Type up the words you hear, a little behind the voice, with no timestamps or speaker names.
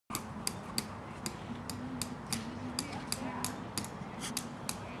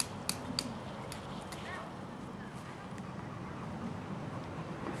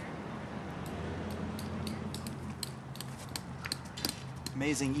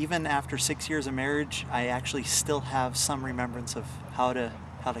Amazing. Even after 6 years of marriage, I actually still have some remembrance of how to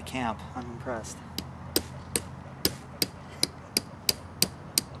camp. I'm impressed.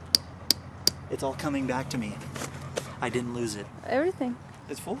 It's all coming back to me. I didn't lose it. Everything.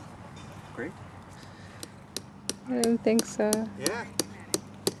 It's full? Great. I don't think so. Yeah.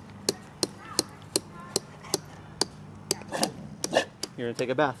 You're gonna take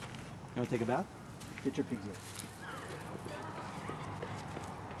a bath. You wanna take a bath? Get your pigs here.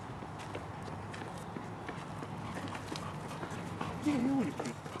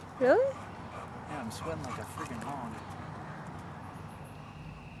 Really? Yeah, I'm sweating like a friggin' hog.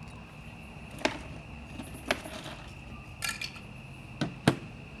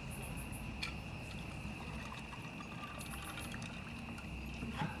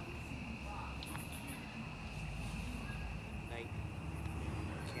 Night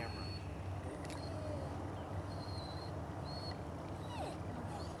camera.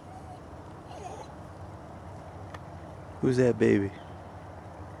 Who's that baby?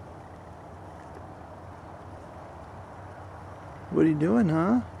 What are you doing,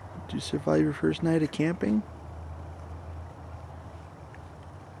 huh? Did you survive your first night of camping?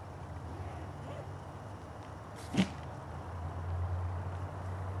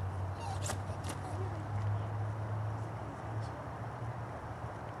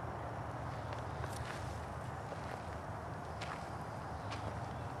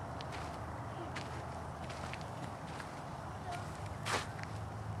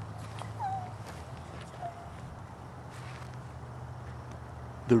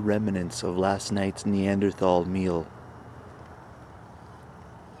 The remnants of last night's Neanderthal meal.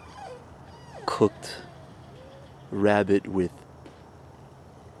 Cooked rabbit with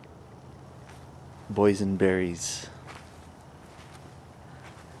boysenberries.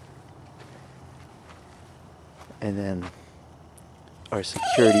 And then our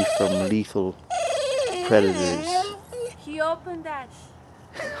security from lethal predators. He opened that.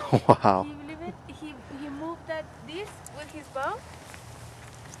 Wow. Can you believe it? He moved this with his bow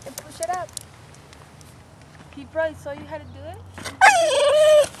and push it up. He probably saw you how to do it.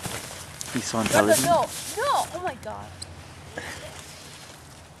 He's so intelligent. No, oh my god.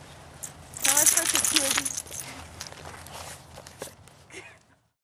 Now it's for security.